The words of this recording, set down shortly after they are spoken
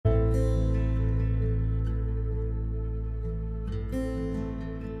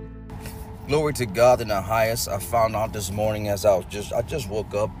Glory to God in the highest. I found out this morning as I just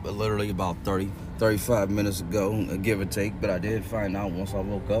woke up literally about 35 minutes ago, give or take. But I did find out once I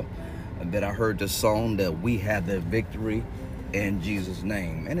woke up that I heard the song that we have the victory in Jesus'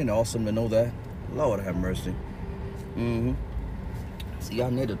 name. Ain't it awesome to know that? Lord have mercy. See, I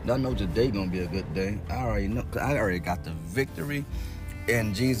know today gonna be a good day. I already know, 'cause I already got the victory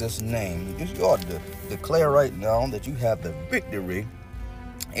in Jesus' name. You ought to declare right now that you have the victory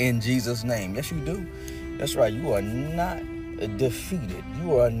in Jesus' name. Yes, you do. That's right. You are not defeated.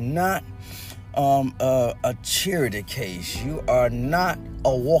 You are not a charity case. You are not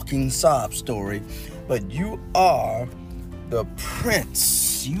a walking sob story, but you are the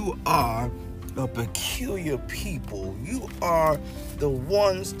prince. You are a peculiar people. You are the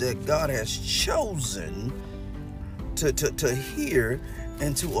ones that God has chosen to hear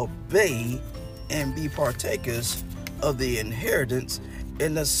and to obey and be partakers of the inheritance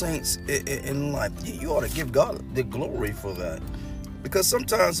in the saints in life. You ought to give God the glory for that, because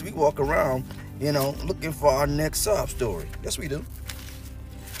sometimes we walk around, looking for our next sob story. Yes, we do.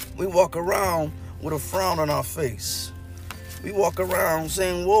 We walk around with a frown on our face. We walk around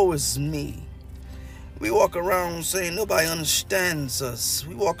saying, woe is me. We walk around saying nobody understands us.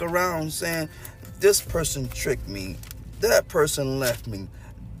 We walk around saying this person tricked me, that person left me,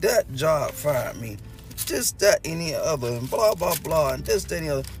 that job fired me, this, that, any other, and blah, blah, blah, and this, that, any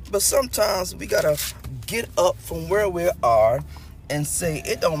other. But sometimes we got to get up from where we are and say,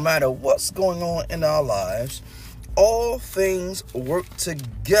 it don't matter what's going on in our lives. All things work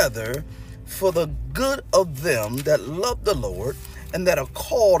together for the good of them that love the Lord and that are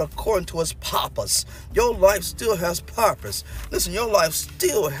called according to his purpose. Your life still has purpose. Listen, your life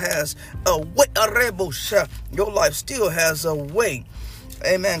still has a way. Your life still has a way.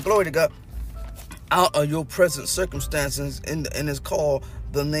 Amen. Glory to God. Out of your present circumstances, and it's called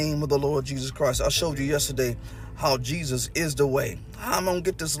the name of the Lord Jesus Christ. I showed you yesterday how Jesus is the way. How am I going to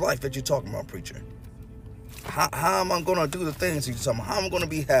get this life that you're talking about, preacher? How am I going to do the things you're talking about? How am I going to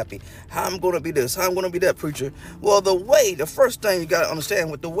be happy? How am I going to be this? How am I going to be that, preacher? Well, the first thing you got to understand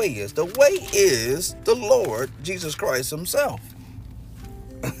what the way is. The way is the Lord Jesus Christ himself.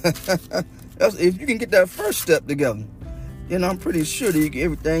 If you can get that first step together, I'm pretty sure that you get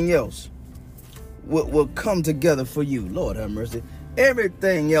everything else will come together for you. Lord have mercy.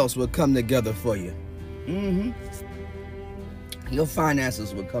 Everything else will come together for you. Your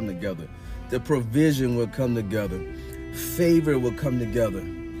finances will come together. The provision will come together. Favor will come together.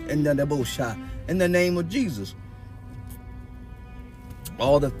 In the name of Jesus.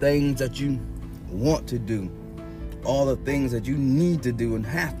 All the things that you want to do, all the things that you need to do and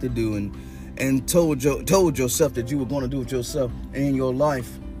have to do, and told yourself that you were going to do it yourself, and in your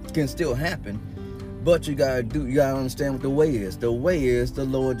life can still happen. But you gotta understand what the way is. The way is the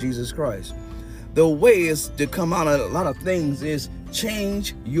Lord Jesus Christ. The way is to come out of a lot of things is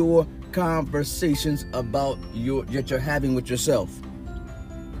change your conversations about that you're having with yourself.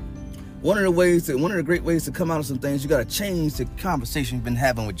 One of the great ways to come out of some things, you gotta change the conversation you've been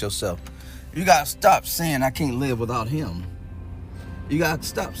having with yourself. You gotta stop saying I can't live without him. You gotta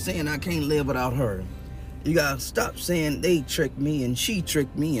stop saying I can't live without her. You gotta stop saying they tricked me and she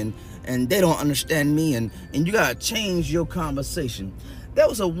tricked me and they don't understand me, and you gotta change your conversation. There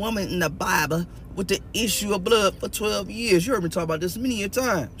was a woman in the Bible with the issue of blood for 12 years. You heard me talk about this many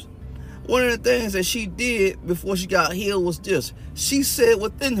times. One of the things that she did before she got healed was this. She said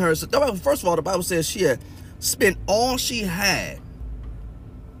within her, first of all, the Bible says she had spent all she had,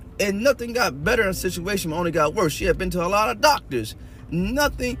 and nothing got better in the situation, only got worse. She had been to a lot of doctors.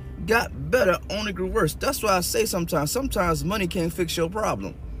 Nothing got better, only grew worse. That's why I say sometimes money can't fix your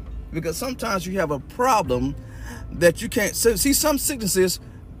problem. Because sometimes you have a problem that you can't see. Some sicknesses,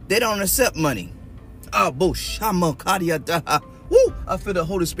 they don't accept money. Woo! I feel the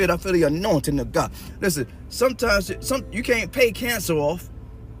Holy Spirit. I feel the anointing of God. Listen, sometimes you can't pay cancer off.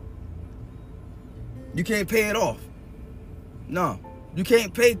 You can't pay it off. No, you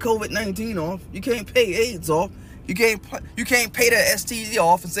can't pay COVID-19 off. You can't pay AIDS off. You can't pay that STD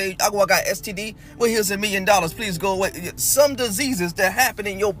off and say, I got STD. Well, here's $1 million. Please go away. Some diseases that happen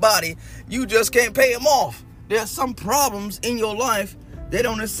in your body, you just can't pay them off. There's some problems in your life. They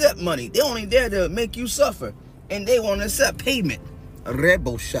don't accept money. They're only there to make you suffer, and they won't accept payment.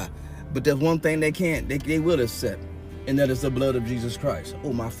 Rebel shot. But there's one thing they can't. They will accept, and that is the blood of Jesus Christ.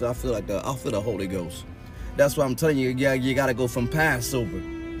 Oh my! I feel the Holy Ghost. That's why I'm telling you. Yeah, you got to go from Passover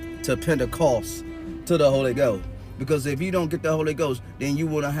to Pentecost to the Holy Ghost. Because if you don't get the Holy Ghost, then you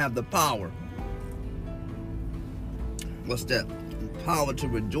will not have the power. What's that? The power to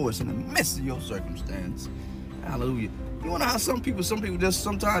rejoice in the midst of your circumstance. Hallelujah. You wanna know how some people just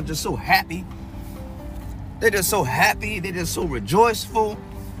sometimes just so happy. They're just so happy, they're just so rejoiceful,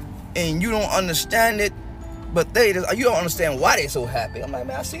 and you don't understand it, but you don't understand why they're so happy. I'm like,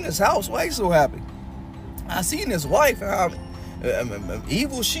 man, I seen this house, why he's so happy? I seen his wife and how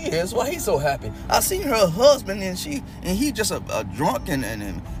evil she is, why he's so happy. I seen her husband and he just a drunk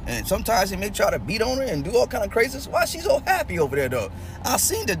and sometimes he may try to beat on her and do all kind of craziness. Why she so happy over there though? I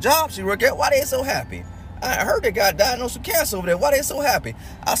seen the job she work at, why they so happy? I heard the guy diagnosed with cancer over there. Why they so happy?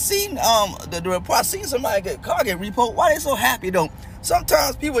 I seen the report. I seen somebody get car get repoed. Why they so happy though?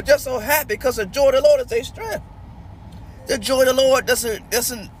 Sometimes people are just so happy because the joy of the Lord is their strength. The joy of the Lord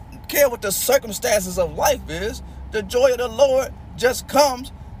doesn't care what the circumstances of life is. The joy of the Lord just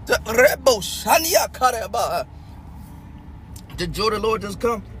comes. The joy of the Lord just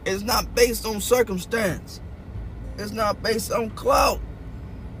comes. It's not based on circumstance. It's not based on clout.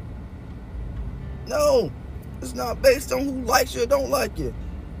 No, it's not based on who likes you or don't like you.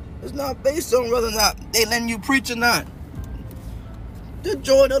 It's not based on whether or not they letting you preach or not. The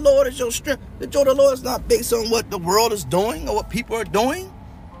joy of the Lord is your strength. The joy of the Lord is not based on what the world is doing or what people are doing.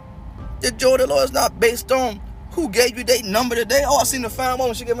 The joy of the Lord is not based on who gave you their number today. Oh, I seen the fine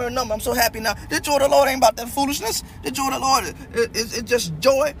woman, she gave me her number. I'm so happy now. The joy of the Lord ain't about that foolishness. The joy of the Lord is just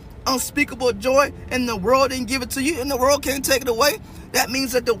joy, unspeakable joy, and the world didn't give it to you, and the world can't take it away. That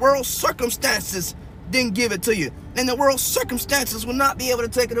means that the world's circumstances didn't give it to you, and the world's circumstances will not be able to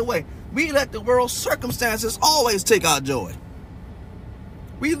take it away. We let the world's circumstances always take our joy.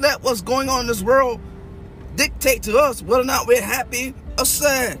 We let what's going on in this world dictate to us whether or not we're happy or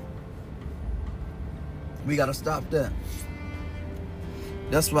sad. We got to stop that.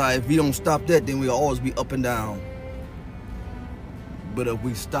 That's why if we don't stop that, then we'll always be up and down. But if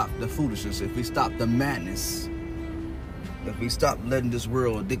we stop the foolishness, if we stop the madness, if we stop letting this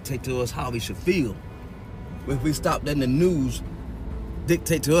world dictate to us how we should feel, if we stop letting the news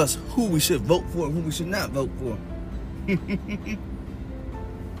dictate to us who we should vote for and who we should not vote for,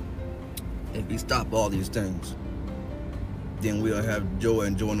 if we stop all these things, then we'll have joy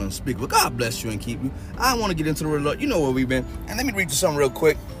and joy unspeakable. God bless you and keep you. I want to get into the word. You know where we've been. And let me read you something real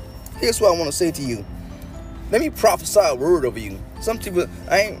quick. Here's what I want to say to you. Let me prophesy a word over you. Some people,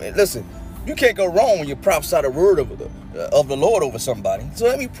 listen, you can't go wrong when you prophesy the word of the Lord over somebody. So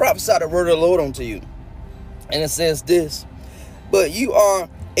let me prophesy the word of the Lord onto you. And it says this: but you are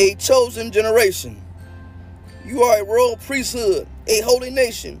a chosen generation. You are a royal priesthood, a holy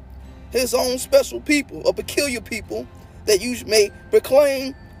nation, his own special people, a peculiar people, that you may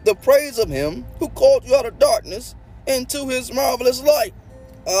proclaim the praise of him who called you out of darkness into his marvelous light.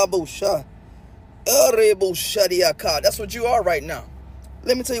 That's what you are right now.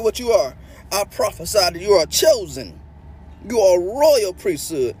 Let me tell you what you are. I prophesy that you are chosen. You are a royal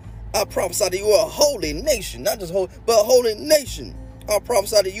priesthood. I prophesy that you are a holy nation. Not just holy, but a holy nation. I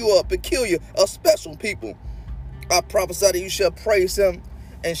prophesy that you are a peculiar, a special people. I prophesy that you shall praise him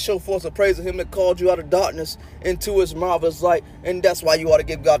and show forth the praise of him that called you out of darkness into his marvelous light. And that's why you ought to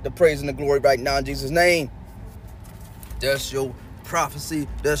give God the praise and the glory right now in Jesus' name. That's your prophecy.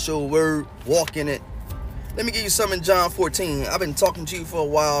 That's your word. Walk in it. Let me give you something in John 14. I've been talking to you for a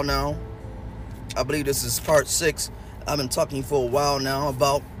while now. I believe this is part 6. I've been talking to you for a while now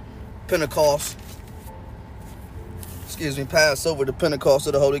about Pentecost. Passover, the Pentecost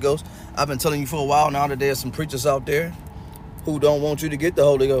of the Holy Ghost. I've been telling you for a while now that there's some preachers out there who don't want you to get the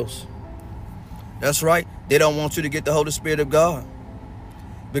Holy Ghost. That's right. They don't want you to get the Holy Spirit of God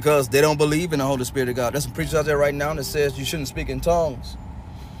because they don't believe in the Holy Spirit of God. There's some preachers out there right now that says you shouldn't speak in tongues.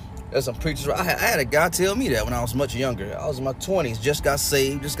 There's some preachers. I had a guy tell me that when I was much younger. I was in my 20s, just got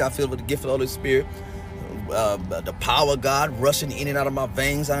saved, just got filled with the gift of the Holy Spirit. The power of God rushing in and out of my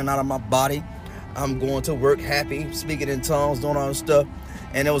veins, in and out of my body. I'm going to work happy, speaking in tongues, doing all this stuff.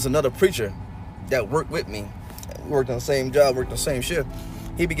 And there was another preacher that worked with me. We worked on the same job, worked on the same shift.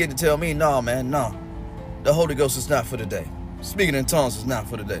 He began to tell me, no, man, no. The Holy Ghost is not for today. Speaking in tongues is not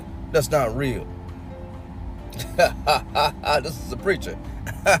for today. That's not real. This is a preacher.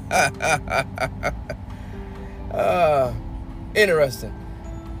 Interesting.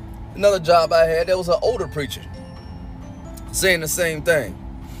 Another job I had, there was an older preacher saying the same thing.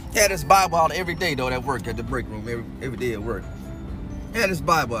 He had his Bible out every day, though, at work, at the break room, every day at work. He had his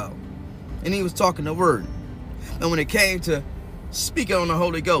Bible out, and he was talking the word. And when it came to speaking on the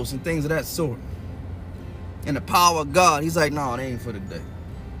Holy Ghost and things of that sort, and the power of God, he's like, no, it ain't for today.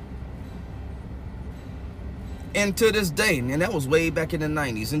 And to this day, and that was way back in the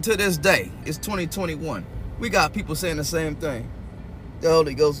 90s, and to this day, it's 2021, we got people saying the same thing. The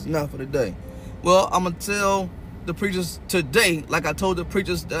Holy Ghost is not for today. Well, I'm going to tell the preachers today, like I told the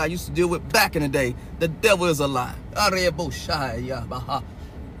preachers that I used to deal with back in the day, the devil is a lie.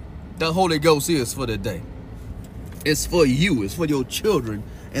 The Holy Ghost is for the day. It's for you. It's for your children.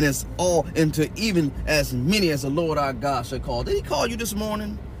 And it's all into even as many as the Lord our God shall call. Did he call you this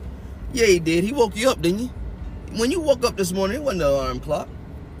morning? Yeah, he did. He woke you up, didn't he? When you woke up this morning, it wasn't the alarm clock.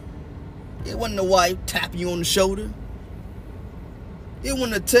 It wasn't the wife tapping you on the shoulder. It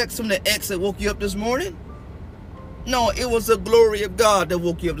wasn't a text from the ex that woke you up this morning. No, it was the glory of God that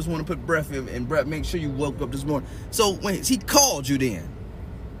woke you up this morning, put breath in and breath, make sure you woke up this morning. So when he called you then,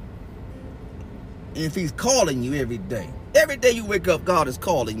 and if he's calling you every day you wake up, God is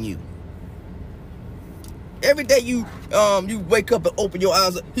calling you. Every day you wake up and open your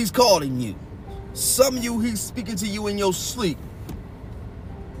eyes, he's calling you. Some of you, he's speaking to you in your sleep.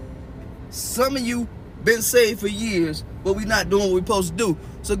 Some of you been saved for years, but we're not doing what we're supposed to do.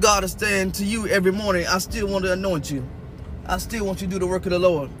 So God is saying to you every morning, I still want to anoint you. I still want you to do the work of the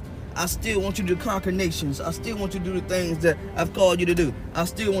Lord. I still want you to conquer nations. I still want you to do the things that I've called you to do. I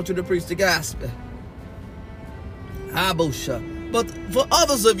still want you to preach the gospel. But for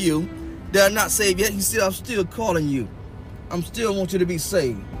others of you that are not saved yet, he said, I'm still calling you. I still want you to be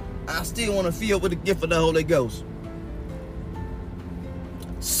saved. I still want to fill with the gift of the Holy Ghost.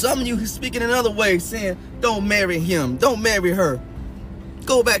 Some of you, he's speaking in another ways, saying, don't marry him. Don't marry her.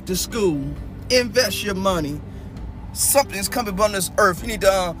 Go back to school. Invest your money. Something's coming upon this earth. You need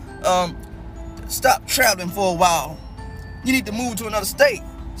to stop traveling for a while. You need to move to another state.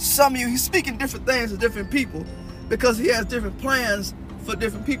 Some of you, he's speaking different things to different people because he has different plans for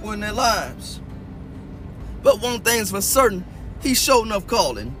different people in their lives. But one thing's for certain, he's sure enough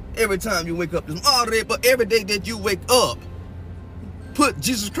calling every time you wake up. But every day that you wake up, put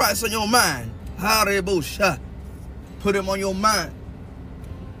Jesus Christ on your mind. Put him on your mind.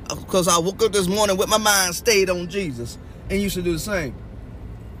 Because I woke up this morning with my mind stayed on Jesus. And you should do the same.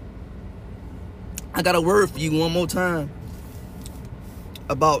 I got a word for you one more time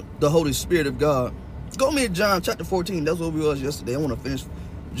about the Holy Spirit of God. Go with me to John chapter 14. That's what we was yesterday. I want to finish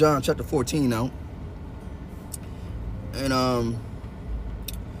John chapter 14 now. And I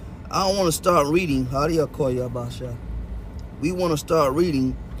don't want to start reading. We want to start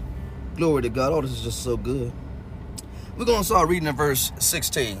reading. Glory to God. Oh, this is just so good. We're going to start reading in verse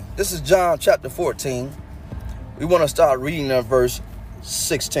 16. This is John chapter 14. We want to start reading in verse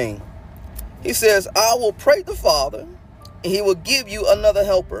 16. He says, I will pray the Father, and he will give you another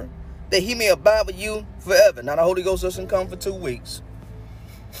helper, that he may abide with you forever. Now, the Holy Ghost doesn't come for 2 weeks.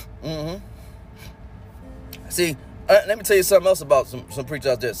 See, let me tell you something else about some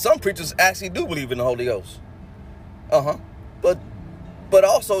preachers out there. Some preachers actually do believe in the Holy Ghost. But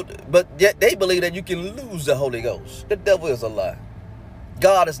yet they believe that you can lose the Holy Ghost. The devil is a lie.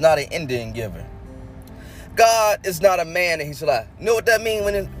 God is not an Indian giver. God is not a man that he should lie. You know what that means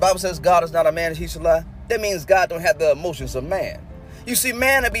when the Bible says God is not a man that he should lie? That means God don't have the emotions of man. You see,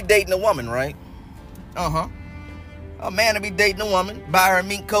 man will be dating a woman, right? A man will be dating a woman, buy her a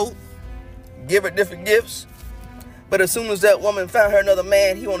mink coat, give her different gifts. But as soon as that woman found her another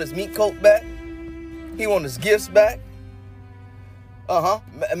man, he want his mink coat back. He want his gifts back. A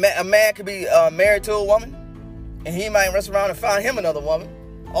man could be married to a woman, and he might rest around and find him another woman.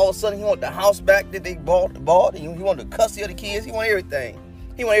 All of a sudden, he want the house back that they bought. And he want the custody of the kids. He want everything.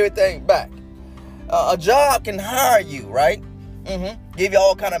 He want everything back. A job can hire you, right? Give you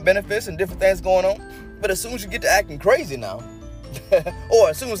all kind of benefits and different things going on. But as soon as you get to acting crazy now, or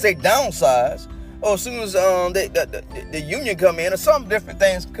as soon as they downsize, or as soon as the union come in, or some different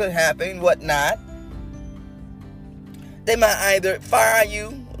things could happen, whatnot, they might either fire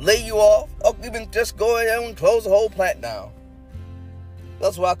you, lay you off, or even just go ahead and close the whole plant down.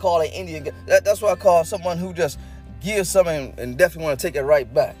 That's what I call an Indian. That's what I call someone who just gives something and definitely want to take it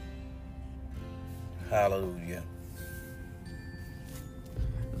right back. Hallelujah.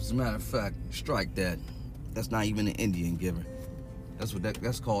 As a matter of fact, strike that. That's not even an Indian giver.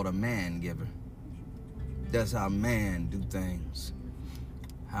 That's called a man giver. That's how man do things.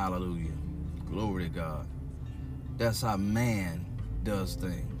 Hallelujah. Glory to God. That's how man does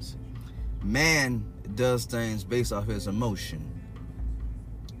things. Man does things based off his emotion.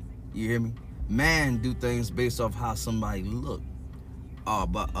 You hear me? Man do things based off how somebody look,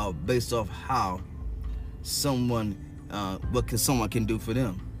 based off how someone, what someone can do for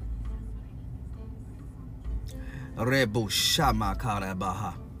them.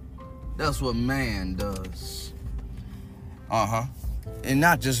 That's what man does. And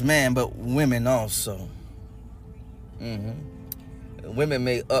not just man, but women also. Women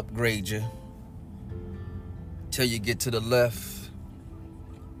may upgrade you till you get to the left.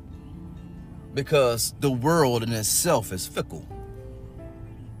 because the world in itself is fickle.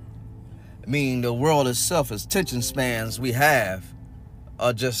 I mean, the world itself, its attention spans we have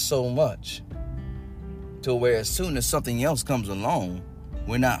are just so much, to where as soon as something else comes along,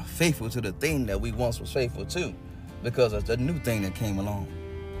 we're not faithful to the thing that we once was faithful to, because of the new thing that came along.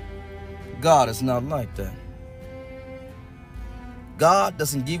 God is not like that. God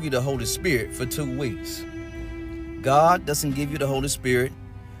doesn't give you the Holy Spirit for 2 weeks. God doesn't give you the Holy Spirit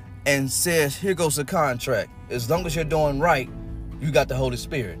and says, here goes the contract. As long as you're doing right, you got the Holy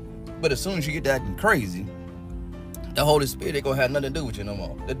Spirit. But as soon as you get acting crazy, the Holy Spirit ain't gonna have nothing to do with you no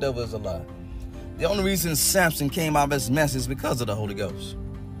more. The devil is a lie. The only reason Samson came out of his mess is because of the Holy Ghost.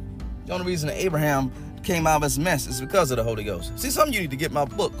 The only reason Abraham came out of his mess is because of the Holy Ghost. See, some of you need to get my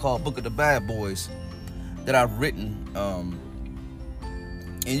book called Book of the Bad Boys that I've written.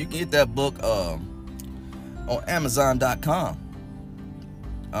 And you can get that book on Amazon.com.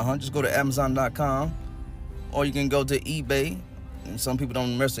 Just go to Amazon.com, or you can go to eBay. And some people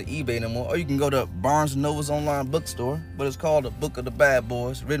don't mess with eBay anymore. Or you can go to Barnes & Noble's online bookstore. But it's called The Book of the Bad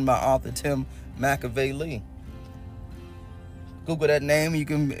Boys, written by author Tim McAvey-Lee. Google that name,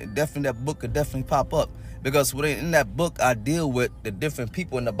 that book could definitely pop up. Because in that book, I deal with the different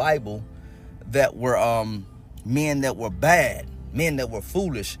people in the Bible that were men that were bad, men that were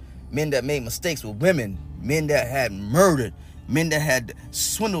foolish, men that made mistakes with women, men that had murdered, men that had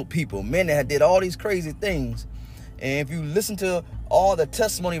swindled people, men that had did all these crazy things. And if you listen to all the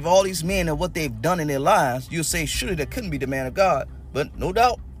testimony of all these men and what they've done in their lives, you'll say, surely that couldn't be the man of God. But no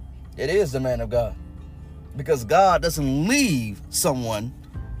doubt, it is the man of God. Because God doesn't leave someone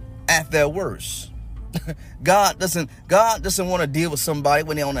at their worst. God doesn't want to deal with somebody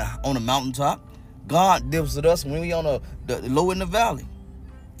when they're on a mountaintop. God deals with us when we're on the low in the valley.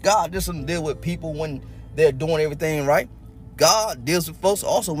 God doesn't deal with people when they're doing everything right. God deals with folks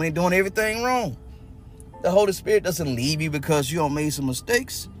also when they're doing everything wrong. The Holy Spirit doesn't leave you because you all made some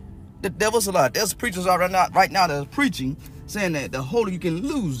mistakes. The devil's a lie. There's preachers right now that are preaching, saying that you can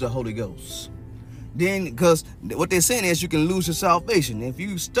lose the Holy Ghost. Then, because what they're saying is you can lose your salvation. If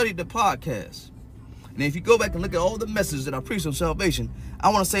you study the podcast, and if you go back and look at all the messages that I preach on salvation, I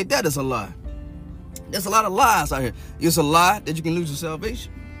want to say that is a lie. There's a lot of lies out here. It's a lie that you can lose your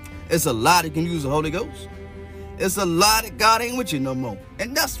salvation. It's a lie that you can use the Holy Ghost. It's a lie that God ain't with you no more.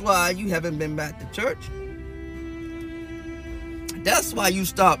 And that's why you haven't been back to church. That's why you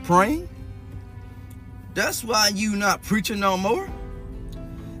stopped praying. That's why you not preaching no more.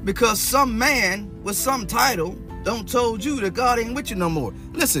 Because some man with some title don't told you that God ain't with you no more.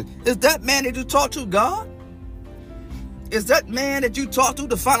 Listen, is that man that you talk to God? Is that man that you talk to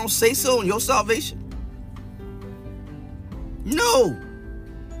the final say so in your salvation? No.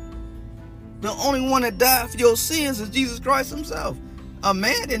 The only one that died for your sins is Jesus Christ himself. A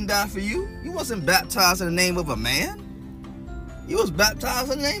man didn't die for you. You wasn't baptized in the name of a man. You was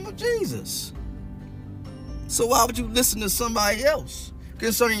baptized in the name of Jesus. So why would you listen to somebody else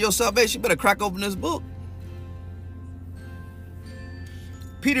concerning your salvation? You better crack open this book.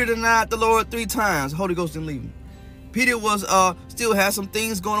 Peter denied the Lord 3 times. The Holy Ghost didn't leave him. Peter was still had some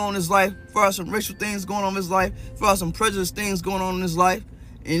things going on in his life. For some racial things going on in his life. For some prejudice things going on in his life.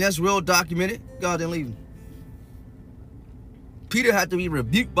 And that's real documented. God didn't leave him. Peter had to be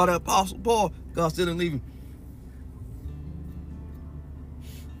rebuked by the Apostle Paul. God still didn't leave him.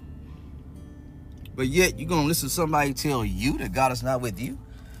 But yet you're going to listen to somebody tell you that God is not with you.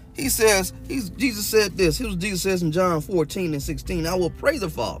 Jesus said this. Here's what Jesus says in John 14:16. I will pray the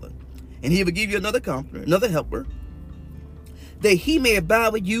Father, and he will give you another comforter, another helper, that he may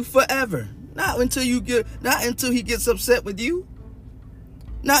abide with you forever. Not until he gets upset with you.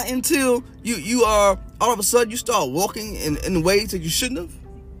 Not until you are all of a sudden you start walking in ways that you shouldn't have.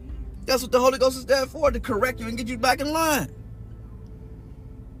 That's what the Holy Ghost is there for, to correct you and get you back in line.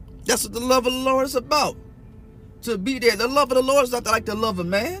 That's what the love of the Lord is about. To be there. The love of the Lord is not like the love of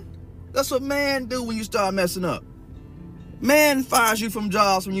man. That's what man do when you start messing up. Man fires you from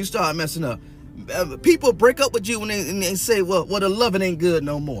jobs when you start messing up. People break up with you when they say, well, the loving ain't good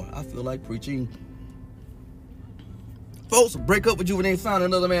no more. I feel like preaching. Folks break up with you when they find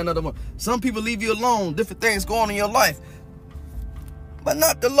another man, another woman. Some people leave you alone. Different things go on in your life. But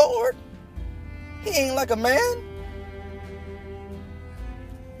not the Lord. He ain't like a man.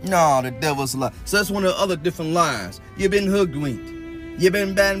 No, the devil's a lie. So that's one of the other different lies. You've been hoodwinked. You've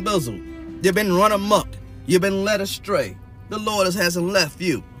been bamboozled. You've been run amok. You've been led astray. The Lord hasn't left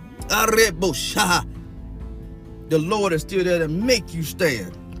you. The Lord is still there to make you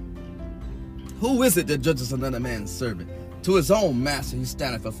stand. Who is it that judges another man's servant? To his own master he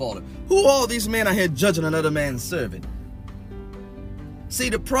standeth for fallen. Who are all these men out here judging another man's servant? See,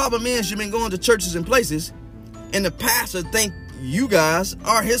 the problem is you've been going to churches and places, and the pastor think you guys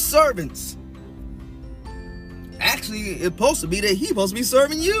are his servants. Actually, it's supposed to be that he's supposed to be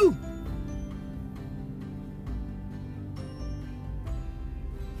serving you.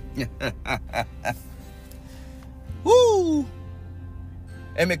 Woo!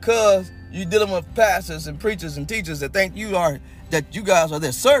 And because you're dealing with pastors and preachers and teachers that think you guys are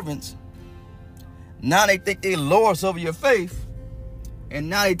their servants, now they think they lords over your faith, and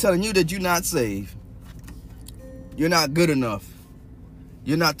now they're telling you that you're not saved. You're not good enough.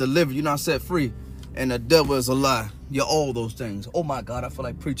 You're not delivered. You're not set free. And the devil is a lie. You're all those things. Oh my God, I feel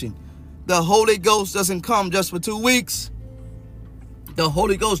like preaching. The Holy Ghost doesn't come just for 2 weeks. The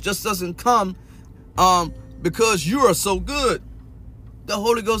Holy Ghost just doesn't come because you are so good. The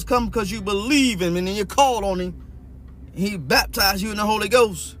Holy Ghost comes because you believe him and then you call on him. He baptized you in the Holy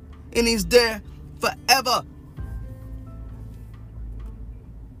Ghost. And he's there forever.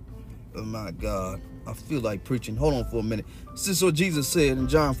 Oh my God. I feel like preaching. Hold on for a minute. This is what Jesus said in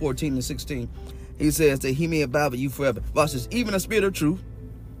John 14:16. He says that he may abide with you forever. Watch this. Even the Spirit of truth,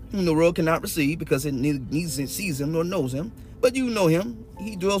 whom the world cannot receive because it neither sees him nor knows him. But you know him.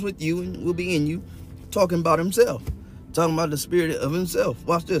 He dwells with you and will be in you. Talking about himself. Talking about the Spirit of himself.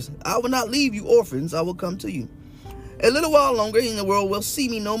 Watch this. I will not leave you orphans. I will come to you. A little while longer and the world will see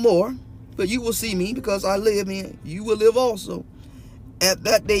me no more. But you will see me because I live and you will live also. At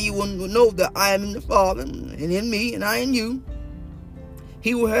that day you will know that I am in the Father, and in me, and I in you. He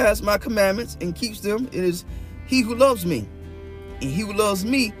who has my commandments and keeps them, it is he who loves me. And he who loves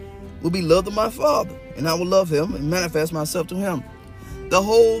me will be loved of my Father, and I will love him and manifest myself to him. The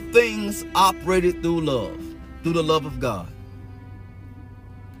whole thing's operated through love, through the love of God.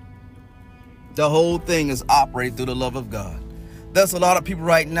 The whole thing is operated through the love of God. There's a lot of people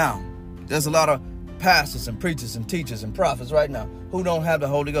right now. There's a lot of pastors and preachers and teachers and prophets right now who don't have the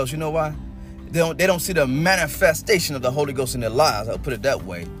Holy Ghost. You know why? They don't see the manifestation of the Holy Ghost in their lives. I'll put it that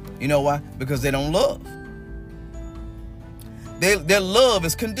way. You know why? Because they don't love. Their love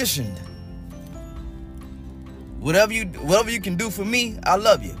is conditioned. Whatever you can do for me, I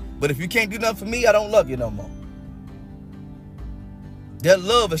love you. But if you can't do nothing for me, I don't love you no more. Their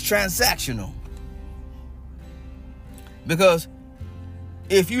love is transactional. Because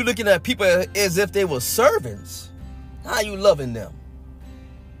if you're looking at people as if they were servants, how are you loving them?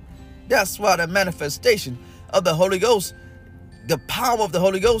 That's why the manifestation of the Holy Ghost, the power of the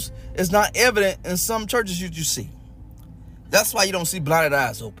Holy Ghost, is not evident in some churches you see. That's why you don't see blinded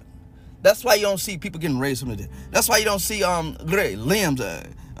eyes open. That's why you don't see people getting raised from the dead. That's why you don't see limbs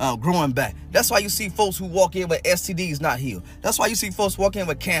growing back. That's why you see folks who walk in with STDs not healed. That's why you see folks walk in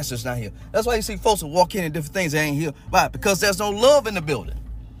with cancers not healed. That's why you see folks who walk in and different things that ain't healed. Why? Because there's no love in the building.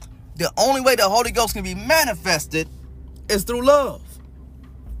 The only way the Holy Ghost can be manifested is through love.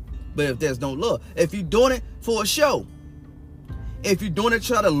 But if there's no love, if you're doing it for a show, if you're doing it to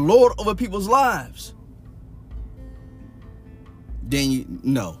try to lord over people's lives, then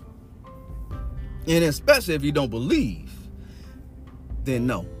no. And especially if you don't believe, then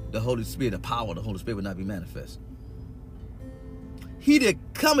no. The Holy Spirit, the power of the Holy Spirit will not be manifest. He that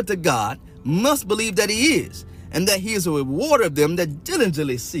cometh to God must believe that he is, and that he is a rewarder of them that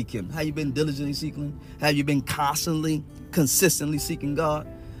diligently seek him. Have you been diligently seeking? Have you been constantly, consistently seeking God?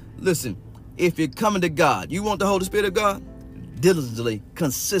 Listen, if you're coming to God, you want the Holy Spirit of God? Diligently,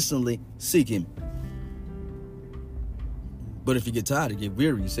 consistently seek him. But if you get tired, you get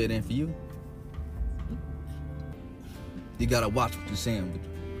weary, you say it ain't for you. You got to watch what you're saying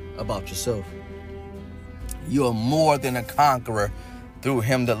about yourself. You are more than a conqueror through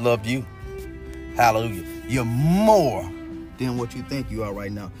him that loved you. Hallelujah. You're more than what you think you are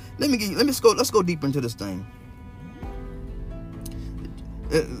right now. Let's go deeper into this thing.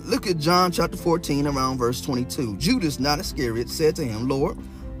 Look at John chapter 14 around verse 22. Judas, not Iscariot, said to him, Lord,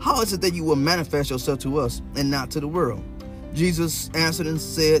 how is it that you will manifest yourself to us and not to the world? Jesus answered and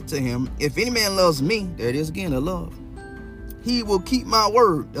said to him, if any man loves me, there it is again, the love, he will keep my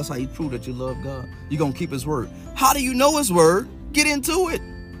word. That's how you prove that you love God. You're going to keep his word. How do you know his word? Get into it.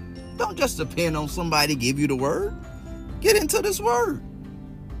 Don't just depend on somebody to give you the word. Get into this word.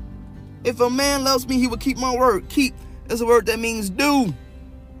 If a man loves me, he will keep my word. Keep is a word that means do.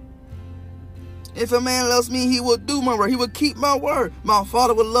 If a man loves me, he will do my word. He will keep my word. My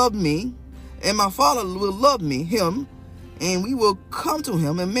Father will love me, and my Father will love me, him, and we will come to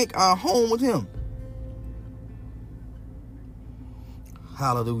him and make our home with him.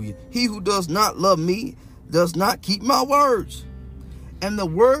 Hallelujah. He who does not love me does not keep my words. And the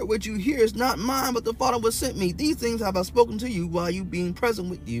word which you hear is not mine, but the Father which sent me. These things have I spoken to you while you being present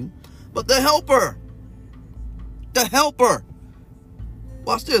with you. But the helper,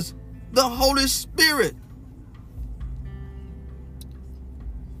 Watch this. The Holy Spirit.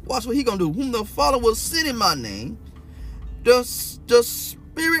 Watch what he gonna do. Whom the Father will send in my name. The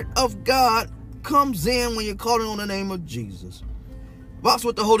Spirit of God comes in when you're calling on the name of Jesus. Watch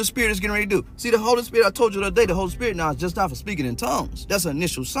what the Holy Spirit is getting ready to do. See, the Holy Spirit, I told you the other day, the Holy Spirit now is just not for speaking in tongues. That's an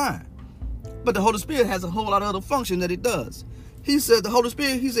initial sign. But the Holy Spirit has a whole lot of other function that it does. He said the Holy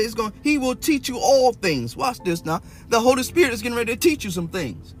Spirit, he said he will teach you all things. Watch this now. The Holy Spirit is getting ready to teach you some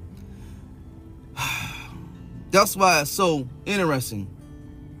things. That's why it's so interesting.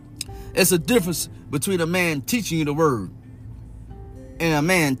 It's a difference between a man teaching you the word and a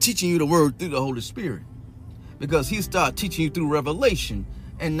man teaching you the word through the Holy Spirit. Because he started teaching you through revelation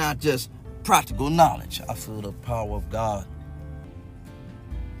and not just practical knowledge. I feel the power of God.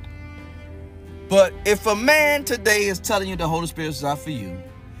 But if a man today is telling you the Holy Spirit is not for you,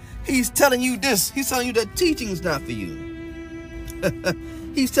 he's telling you this. He's telling you that teaching is not for you.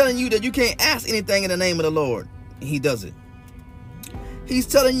 He's telling you that you can't ask anything in the name of the Lord. He does it. He's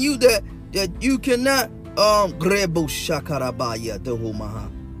telling you that you cannot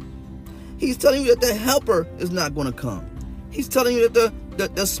He's telling you that the helper is not going to come. He's telling you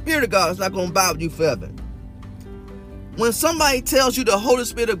that the Spirit of God is not going to abide with you forever. When somebody tells you the Holy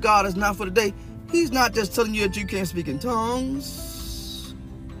Spirit of God is not for the day, he's not just telling you that you can't speak in tongues.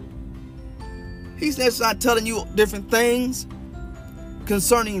 He's just not telling you different things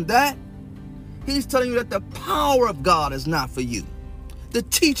concerning that. He's telling you that the power of God is not for you. The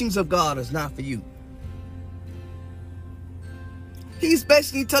teachings of God is not for you. He's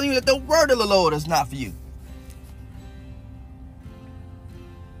basically telling you that the word of the Lord is not for you.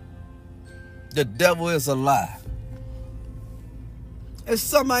 The devil is a lie. It's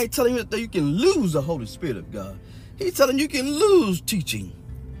somebody telling you that you can lose the Holy Spirit of God. He's telling you can lose teaching.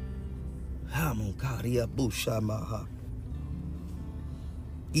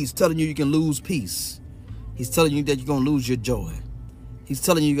 He's telling you can lose peace. He's telling you that you're going to lose your joy. He's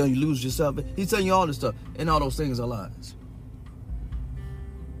telling you you're going to lose yourself. He's telling you all this stuff. And all those things are lies.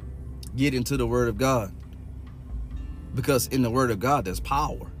 Get into the Word of God. Because in the Word of God, there's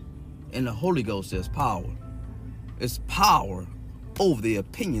power. In the Holy Ghost, there's power. It's power over the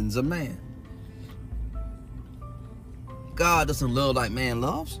opinions of man. God doesn't love like man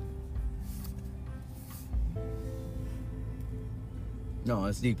loves. No,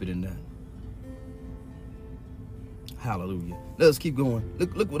 it's deeper than that. Hallelujah. Let's keep going.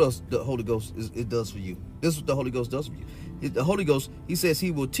 Look what else the Holy Ghost it does for you. This is what the Holy Ghost does for you. The Holy Ghost, he says he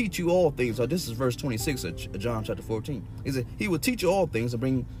will teach you all things. So this is verse 26 of John chapter 14. He said he will teach you all things and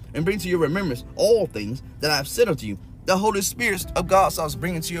bring to your remembrance all things that I have said unto you. The Holy Spirit of God starts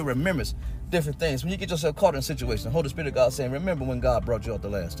bringing to your remembrance different things. When you get yourself caught in a situation, the Holy Spirit of God is saying, remember when God brought you out the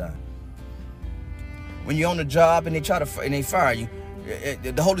last time. When you're on the job and they fire you,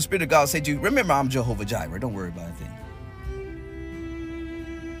 the Holy Spirit of God said to you, remember I'm Jehovah Jireh. Don't worry about a thing.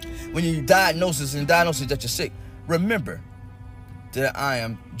 When you diagnosis that you're sick, remember that I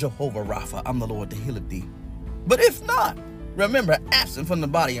am Jehovah Rapha. I'm the Lord that healeth thee. But if not, remember, absent from the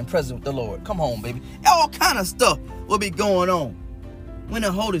body and present with the Lord. Come on, baby. All kind of stuff will be going on when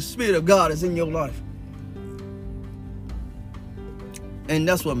the Holy Spirit of God is in your life. And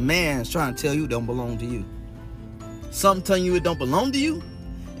that's what man's trying to tell you don't belong to you. Some telling you it don't belong to you,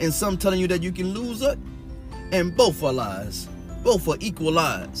 and some telling you that you can lose it. And both are lies. Both are equal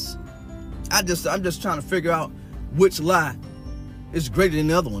lies. I'm just trying to figure out which lie is greater than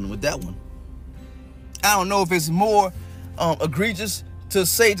the other one with that one. I don't know if it's more egregious to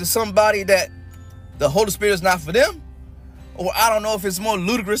say to somebody that the Holy Spirit is not for them, or I don't know if it's more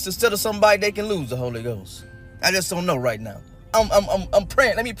ludicrous to tell somebody they can lose the Holy Ghost. I just don't know right now. I'm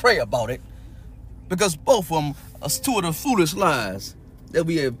praying. Let me pray about it, because both of them are two of the foolish lies that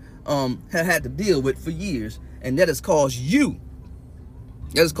we have had to deal with for years, and that has caused you.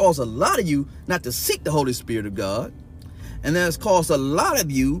 That has caused a lot of you not to seek the Holy Spirit of God, and that has caused a lot of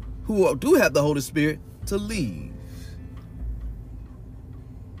you who do have the Holy Spirit to leave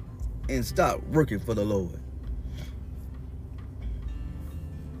and stop working for the Lord.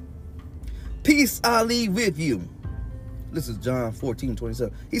 Peace I leave with you. This is John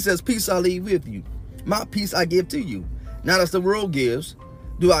 14:27. He says, peace I leave with you. My peace I give to you. Not as the world gives,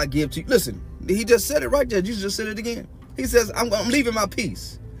 do I give to you. Listen, he just said it right there. Jesus just said it again. He says, I'm leaving my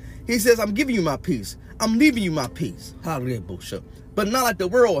peace. He says, I'm giving you my peace. I'm leaving you my peace. But not like the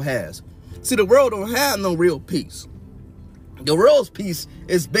world has. See, the world don't have no real peace. The world's peace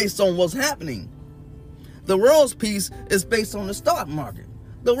is based on what's happening. The world's peace is based on the stock market.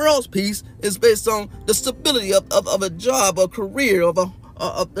 The world's peace is based on the stability of a job, a career, of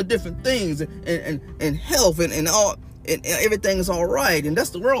the different things, and health, and all and everything is all right, and that's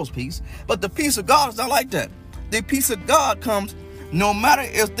the world's peace. But the peace of God is not like that. The peace of God comes no matter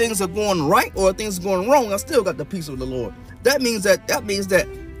if things are going right or if things are going wrong. I still got the peace of the Lord. That means that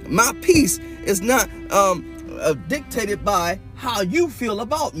my peace is not dictated by how you feel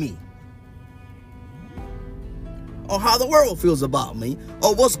about me, or how the world feels about me,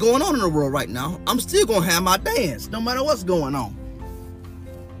 or what's going on in the world right now. I'm still gonna have my dance no matter what's going on.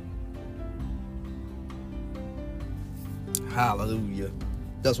 Hallelujah.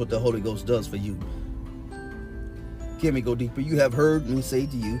 That's what the Holy Ghost does for you. Hear me go deeper. You have heard me say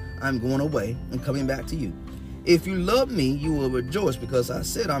to you, I'm going away and coming back to you. If you love me, you will rejoice, because I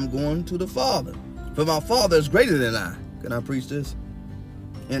said I'm going to the Father. For my Father is greater than I. Can I preach this?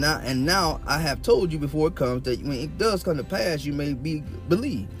 And now I have told you before it comes, that when it does come to pass, you may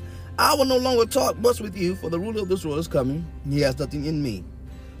believe. I will no longer talk much with you, for the ruler of this world is coming. He has nothing in me.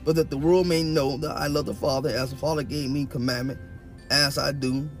 But that the world may know that I love the Father, as the Father gave me commandment, as I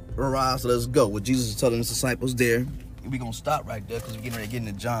do. Arise, let us go. What Jesus is telling his disciples there. We're going to stop right there, because we're getting ready to get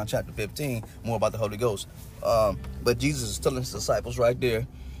into John chapter 15, more about the Holy Ghost. But Jesus is telling his disciples right there.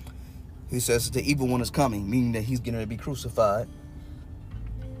 He says the evil one is coming, meaning that he's getting ready to be crucified.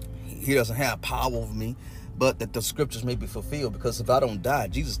 He doesn't have power over me, but that the scriptures may be fulfilled. Because if I don't die,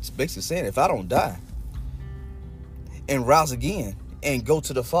 Jesus is basically saying, if I don't die and rise again and go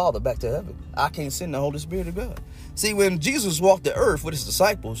to the Father, back to heaven, I can't send the Holy Spirit of God. See, when Jesus walked the earth with his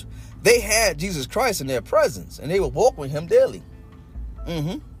disciples, they had Jesus Christ in their presence, and they would walk with him daily.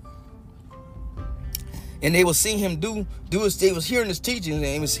 And they would see him do his, they was hearing his teachings, and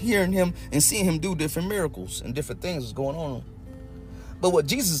they was hearing him and seeing him do different miracles and different things was going on. But what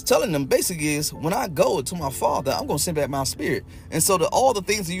Jesus is telling them basically is, when I go to my Father, I'm going to send back my Spirit. And so that all the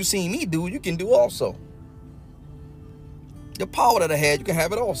things that you seen me do, you can do also. The power that I had, you can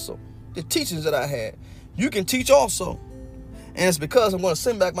have it also. The teachings that I had, you can teach also. And it's because I'm going to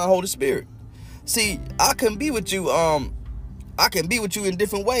send back my Holy Spirit. See, I can be with you. I can be with you in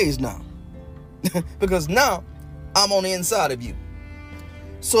different ways now. Because now I'm on the inside of you.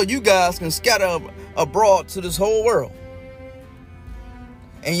 So you guys can scatter abroad to this whole world.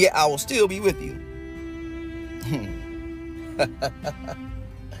 And yet I will still be with you.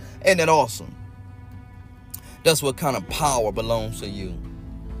 Ain't that awesome? That's what kind of power belongs to you.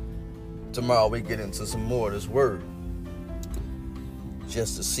 Tomorrow we get into some more of this word,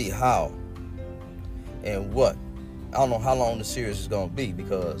 just to see how and what. I don't know how long the series is going to be,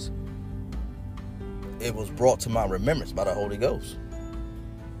 because it was brought to my remembrance by the Holy Ghost.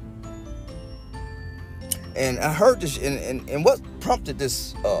 And I heard this, and what prompted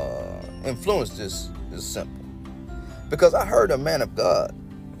this, influenced this is simple. Because I heard a man of God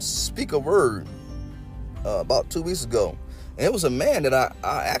speak a word about 2 weeks ago. And it was a man that I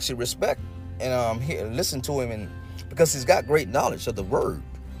actually respect, and listen to him, and because he's got great knowledge of the word.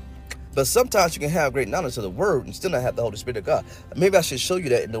 But sometimes you can have great knowledge of the word and still not have the Holy Spirit of God. Maybe I should show you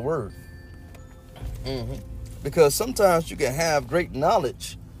that in the word. Because sometimes you can have great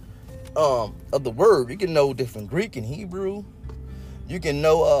knowledge of the word. You can know different Greek and Hebrew. You can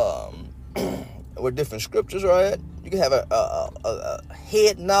know where different scriptures are at. You can have a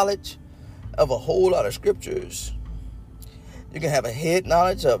head knowledge of a whole lot of scriptures. You can have a head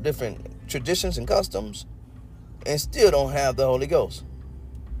knowledge of different traditions and customs and still don't have the Holy Ghost.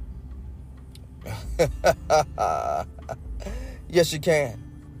 Yes, you can.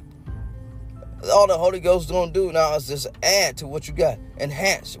 All the Holy Ghost is going to do now is just add to what you got,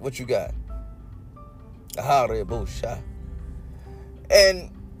 enhance what you got.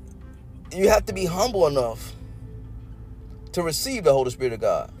 And you have to be humble enough to receive the Holy Spirit of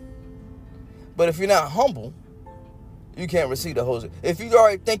God. But if you're not humble, you can't receive the Holy Spirit. If you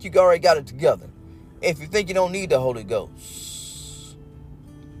already think you already got it together, if you think you don't need the Holy Ghost,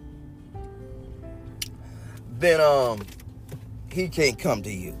 then he can't come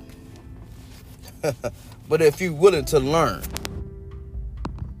to you. But if you're willing to learn,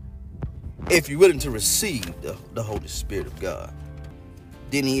 if you're willing to receive the Holy Spirit of God,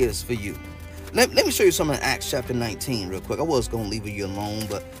 then he is for you. Let me show you something in Acts chapter 19 real quick. I was going to leave you alone,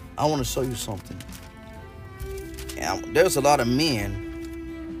 but I want to show you something. And there's a lot of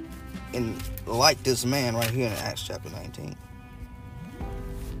men like this man right here in Acts chapter 19.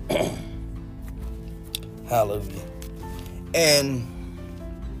 Hallelujah. And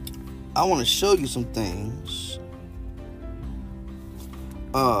I want to show you some things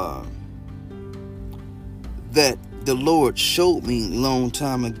that the Lord showed me a long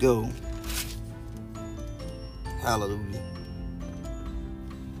time ago. Hallelujah.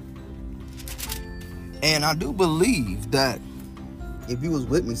 And I do believe that if you was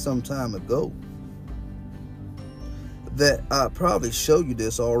with me some time ago, that I probably showed you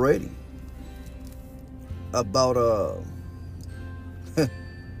this already about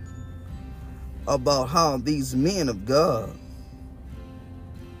about how these men of God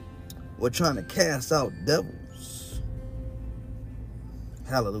were trying to cast out devils.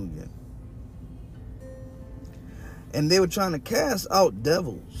 Hallelujah. And they were trying to cast out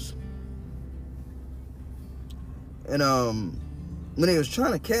devils. And when they was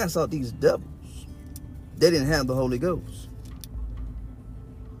trying to cast out these devils, they didn't have the Holy Ghost.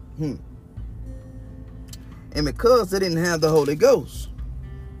 And because they didn't have the Holy Ghost,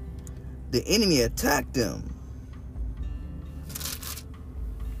 the enemy attacked them.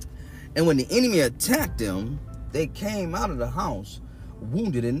 And when the enemy attacked them, they came out of the house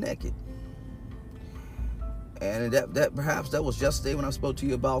wounded and naked. And that perhaps that was yesterday when I spoke to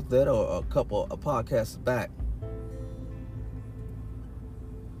you about that, or a couple of podcasts back.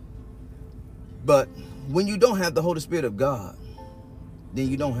 But when you don't have the Holy Spirit of God, then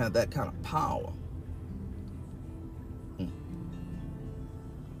you don't have that kind of power.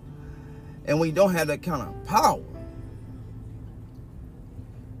 And when you don't have that kind of power,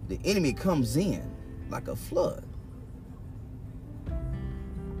 the enemy comes in like a flood.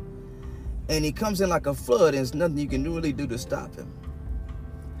 And he comes in like a flood, and there's nothing you can really do to stop him.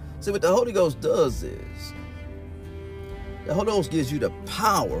 See, what the Holy Ghost does is, the Holy Ghost gives you the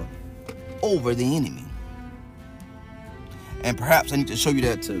power over the enemy. And perhaps I need to show you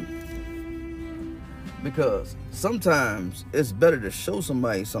that too. Because sometimes it's better to show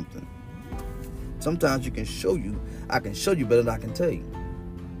somebody something. Sometimes I can show you better than I can tell you.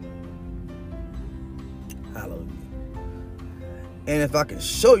 Hallelujah. And if I can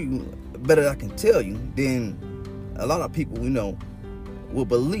show you better than I can tell you, then a lot of people we know will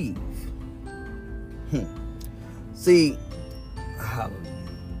believe. See, hallelujah.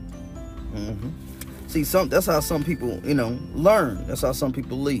 See, that's how some people, learn. That's how some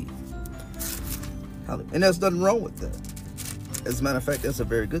people leave. And there's nothing wrong with that. As a matter of fact, that's a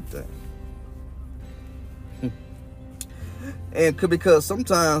very good thing. And because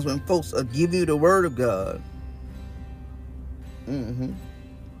sometimes when folks give you the word of God, and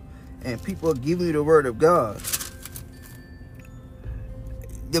people are giving you the word of God,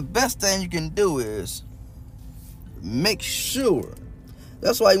 the best thing you can do is make sure.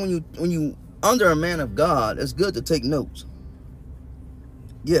 That's why when you under a man of God, it's good to take notes.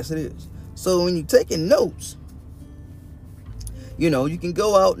 Yes, it is. So when you're taking notes, you can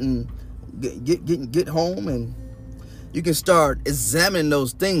go out and get home, and you can start examining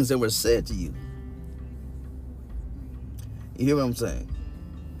those things that were said to you. You hear what I'm saying?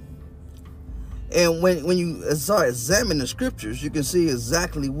 And when you start examining the scriptures, you can see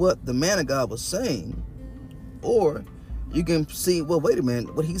exactly what the man of God was saying. Or you can see, well, wait a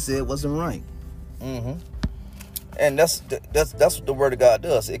minute, what he said wasn't right. And that's what the word of God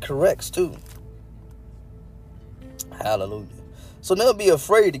does. It corrects too. Hallelujah. So never be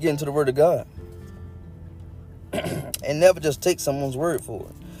afraid to get into the word of God. And never just take someone's word for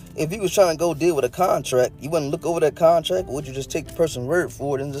it. If you was trying to go deal with a contract, you wouldn't look over that contract, or would you just take the person's word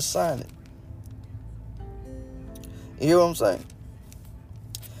for it and just sign it? You hear what I'm saying?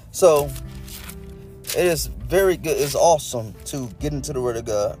 So it is very good. It's awesome to get into the word of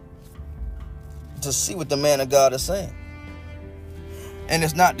God, to see what the man of God is saying. And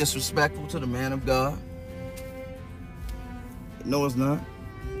it's not disrespectful to the man of God. No, it's not.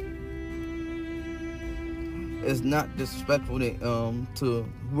 It's not disrespectful to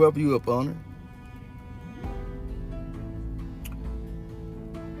whoever you up on it.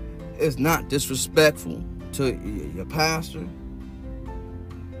 It's not disrespectful to your pastor.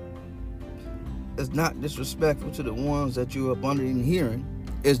 It's not disrespectful to the ones that you're up under and hearing.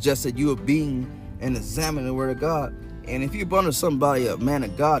 It's just that you are being and examining the word of God. And if you're up under somebody, a man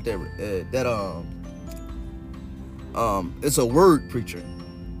of God that it's a word preacher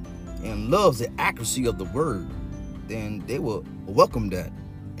and loves the accuracy of the word, then they will welcome that,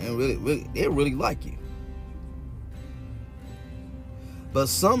 and they really like you. But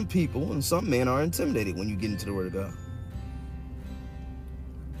some people and some men are intimidated when you get into the word of God.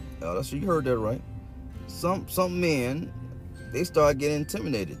 Oh, that's you heard that right. Some men, they start getting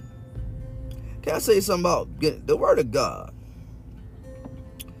intimidated. Can I say something about the word of God?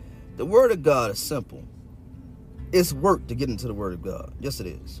 The word of God is simple. It's work to get into the word of God. Yes, it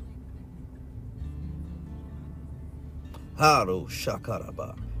is. Haro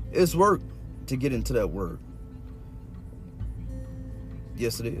shakaraba. It's work to get into that word.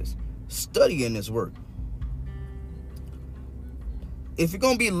 Yes, it is. Studying this word. If you're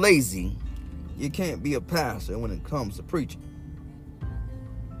going to be lazy, you can't be a pastor when it comes to preaching.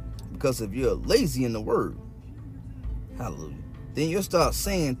 Because if you're lazy in the word, Hallelujah. Then you'll start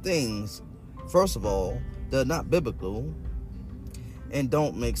saying things, first of all, that are not biblical and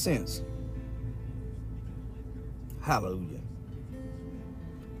don't make sense. Hallelujah.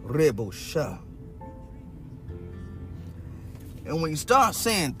 Rebosha. And when you start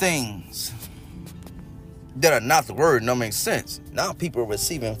saying things that are not the word and don't make sense, now people are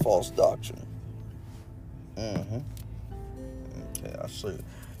receiving false doctrine. Okay, I'll show you.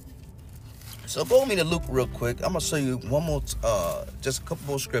 So go with me to Luke real quick. I'm going to show you one more, just a couple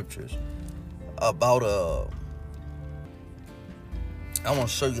more scriptures about, I want to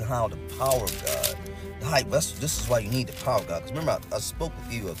show you how the power of God, this is why you need the power of God. Because remember, I spoke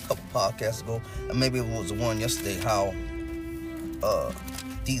with you a couple podcasts ago, and maybe it was the one yesterday, how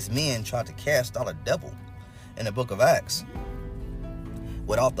these men tried to cast out a devil in the book of Acts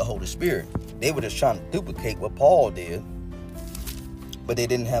without the Holy Spirit. They were just trying to duplicate what Paul did, but they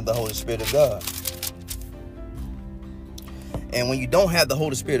didn't have the Holy Spirit of God. And when you don't have the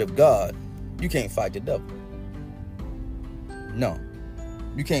Holy Spirit of God, you can't fight the devil. No.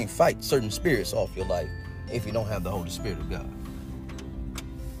 You can't fight certain spirits off your life if you don't have the Holy Spirit of God.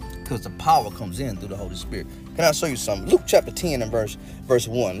 Because the power comes in through the Holy Spirit. Can I show you something? Luke chapter 10 and verse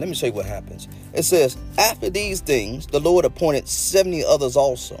 1. Let me show you what happens. It says, after these things, the Lord appointed 70 others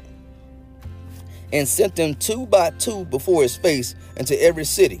also, and sent them 2 by 2 before his face into every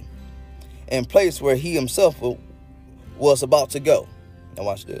city and place where he himself was about to go. Now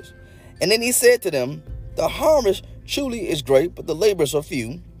watch this. And then he said to them, the harvest truly is great, but the laborers are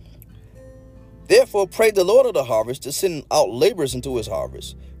few. Therefore pray the Lord of the harvest to send out laborers into his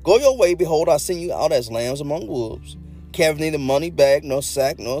harvest. Go your way, behold, I send you out as lambs among wolves. Carry neither money bag, nor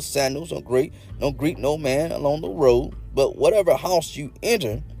sack, nor sandals, nor greet no man along the road. But whatever house you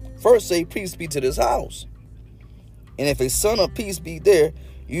enter, first say, peace be to this house. And if a son of peace be there,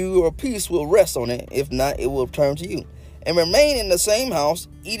 your peace will rest on it. If not, it will turn to you. And remain in the same house,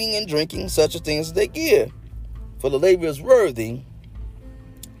 eating and drinking such things as they give. For the labor is worthy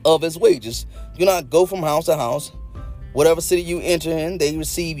of his wages. Do not go from house to house. Whatever city you enter in, they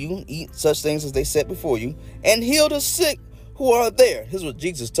receive you. Eat such things as they set before you. And heal the sick who are there. Here's what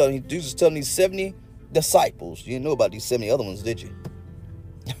Jesus is telling these 70 disciples. You didn't know about these 70 other ones, did you?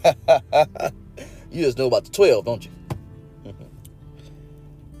 You just know about the 12, don't you?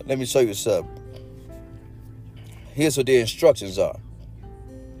 Let me show you something. Here's what their instructions are.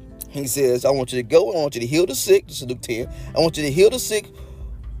 He says, I want you to go. I want you to heal the sick. This is Luke 10. I want you to heal the sick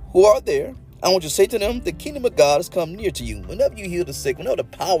who are there. I want you to say to them, the kingdom of God has come near to you. Whenever you heal the sick, whenever the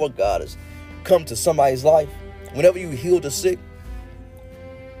power of God has come to somebody's life, whenever you heal the sick,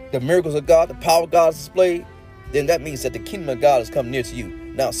 the miracles of God, the power of God is displayed, then that means that the kingdom of God has come near to you.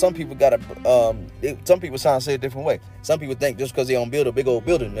 Now, some people some people trying to say it a different way. Some people think just because they don't build a big old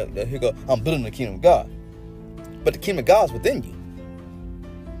building, here go, I'm building the kingdom of God. But the kingdom of God is within you.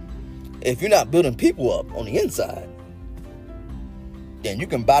 If you're not building people up on the inside, then you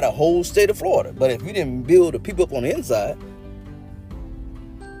can buy the whole state of Florida. But if you didn't build the people up on the inside,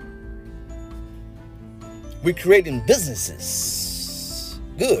 we're creating businesses.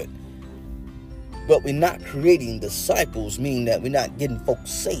 Good. But we're not creating disciples, meaning that we're not getting folks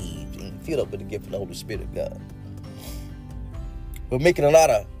saved and filled up with the gift of the Holy Spirit of God. We're making a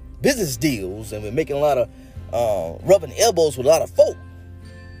lot of business deals and we're making a lot of rubbing elbows with a lot of folk.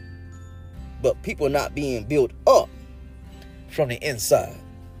 But people are not being built up from the inside,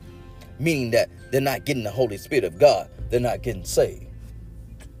 meaning that they're not getting the Holy Spirit of God. They're not getting saved.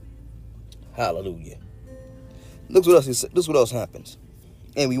 Hallelujah. Look what else happens.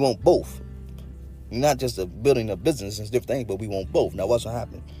 And we want both. Not just building a business and different things, but we want both. Now watch what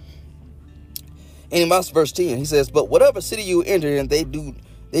happens. In verse 10, he says, but whatever city you enter in,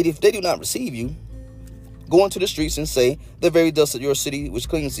 if they do not receive you, go into the streets and say, the very dust of your city, which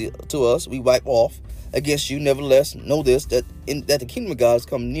clings to us, we wipe off against you. Nevertheless, know this, that the kingdom of God is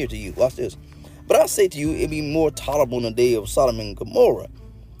coming near to you. Watch this. But I say to you, it'd be more tolerable in the day of Sodom and Gomorrah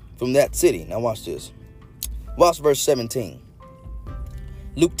from that city. Now watch this. Watch verse 17.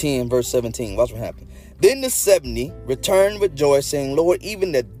 Luke 10, verse 17. Watch what happened. Then the 70 returned with joy, saying, Lord,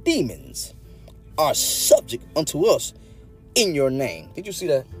 even the demons are subject unto us in your name. Did you see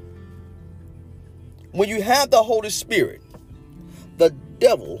that? When you have the Holy Spirit, the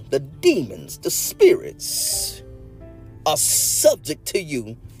devil, the demons, the spirits are subject to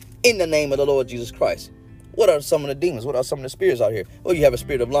you in the name of the Lord Jesus Christ. What are some of the demons? What are some of the spirits out here? Well, you have a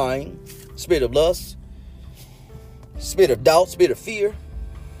spirit of lying, spirit of lust, spirit of doubt, spirit of fear,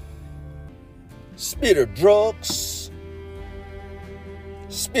 spirit of drugs,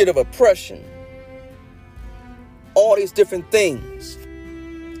 spirit of oppression. All these different things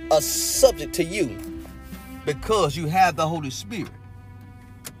are subject to you because you have the Holy Spirit.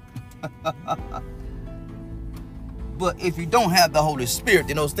 But if you don't have the Holy Spirit,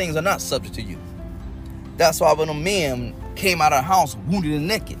 then those things are not subject to you. That's why when the men came out of the house wounded and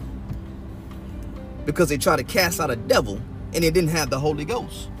naked, because they tried to cast out a devil and they didn't have the Holy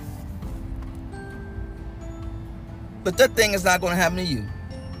Ghost. But that thing is not going to happen to you,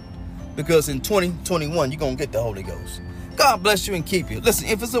 because in 2021 you're going to get the Holy Ghost. God bless you and keep you. Listen,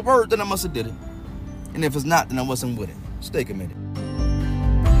 if it's a word, then I must have did it. And if it's not, then I wasn't with it. Stay committed.